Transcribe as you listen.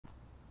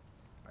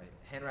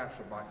Hand wraps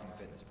for boxing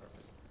fitness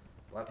purpose.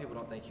 A lot of people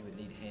don't think you would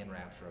need hand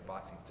wraps for a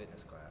boxing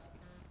fitness class.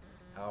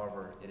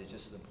 However, it is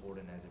just as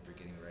important as if you're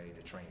getting ready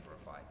to train for a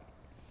fight.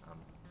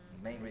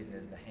 The main reason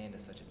is the hand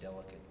is such a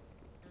delicate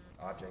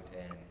object,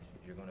 and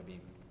you're going to be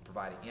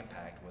providing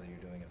impact whether you're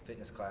doing a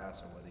fitness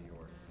class or whether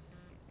you're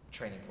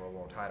training for a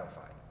world title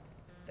fight.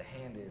 The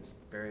hand is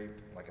very,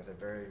 like I said,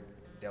 very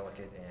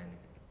delicate,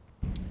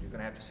 and you're going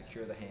to have to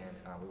secure the hand.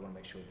 We want to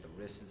make sure that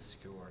the wrist is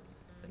secure,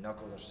 the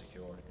knuckles are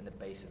secure, and the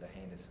base of the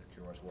hand is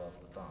secure as well as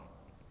the thumb.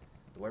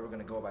 The way we're going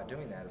to go about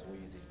doing that is we'll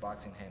use these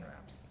boxing hand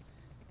wraps.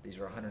 These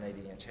are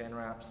 180-inch hand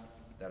wraps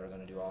that are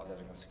going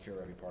to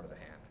secure every part of the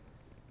hand.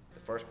 The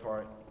first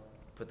part,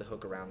 put the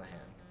hook around the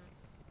hand.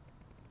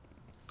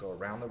 Go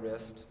around the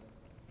wrist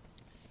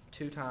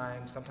 2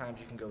 times, sometimes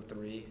you can go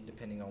 3,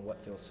 depending on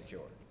what feels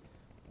secure.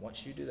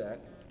 Once you do that,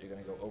 you're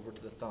going to go over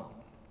to the thumb.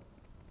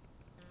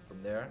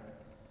 From there,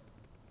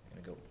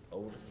 you're going to go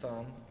over the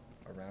thumb,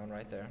 around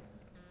right there,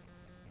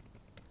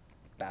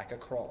 back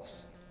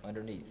across,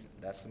 underneath.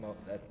 This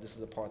is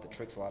the part that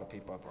tricks a lot of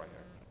people up right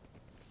here.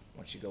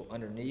 Once you go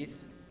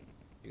underneath,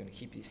 you're going to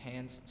keep these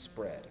hands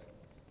spread.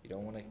 You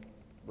don't want to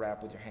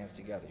wrap with your hands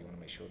together. You want to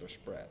make sure they're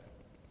spread.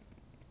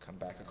 Come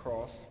back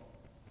across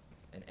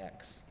and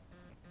X.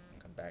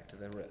 Come back to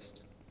the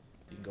wrist.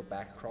 You can go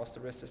back across the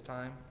wrist this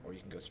time, or you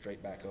can go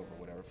straight back over,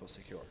 whatever feels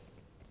secure.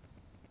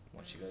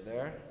 Once you go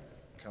there,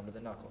 come to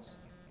the knuckles.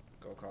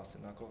 Go across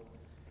the knuckle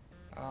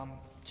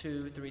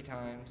 2, 3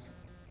 times,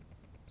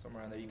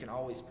 somewhere around there. You can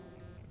always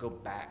go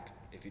back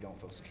if you don't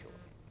feel secure.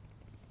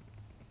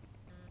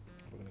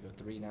 We're going to go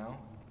 3 now.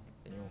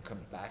 Then you're going to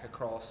come back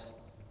across,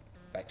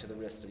 back to the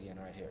wrist again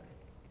right here.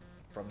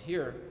 From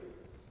here,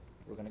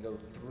 we're going to go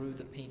through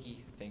the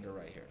pinky finger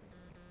right here.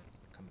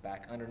 Come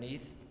back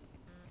underneath,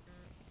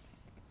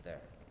 there.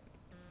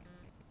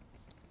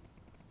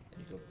 Then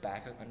you go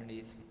back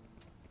underneath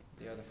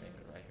the other finger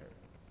right here.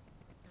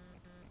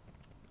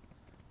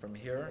 From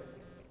here,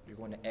 you're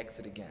going to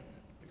exit again.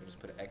 You're going to just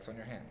put an X on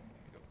your hand.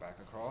 You go back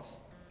across,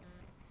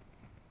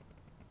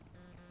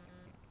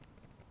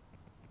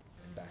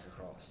 and back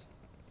across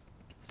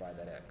to provide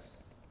that X.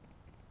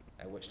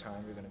 At which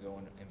time you're going to go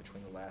in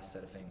between the last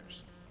set of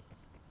fingers.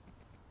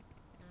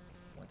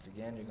 Once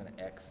again, you're going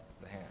to X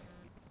the hand.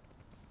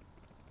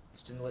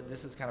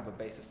 This is kind of a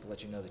basis to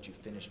let you know that you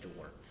finished your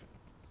work,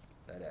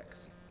 that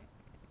X.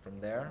 From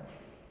there,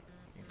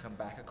 you can come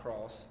back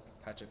across,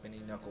 patch up any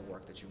knuckle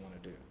work that you want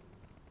to do.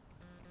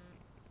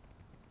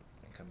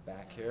 And come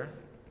back here.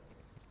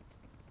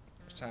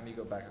 Each time you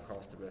go back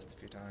across the wrist a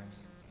few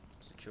times,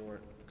 secure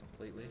it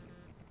completely.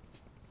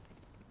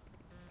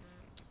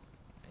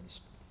 And you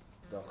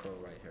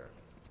Velcro right here.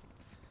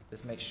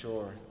 This makes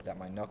sure that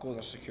my knuckles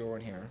are secure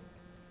in here,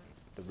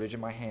 the ridge of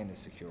my hand is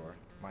secure,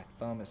 my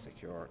thumb is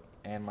secure,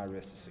 and my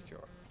wrist is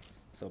secure.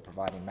 So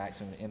providing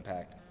maximum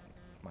impact,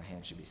 my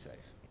hand should be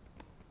safe.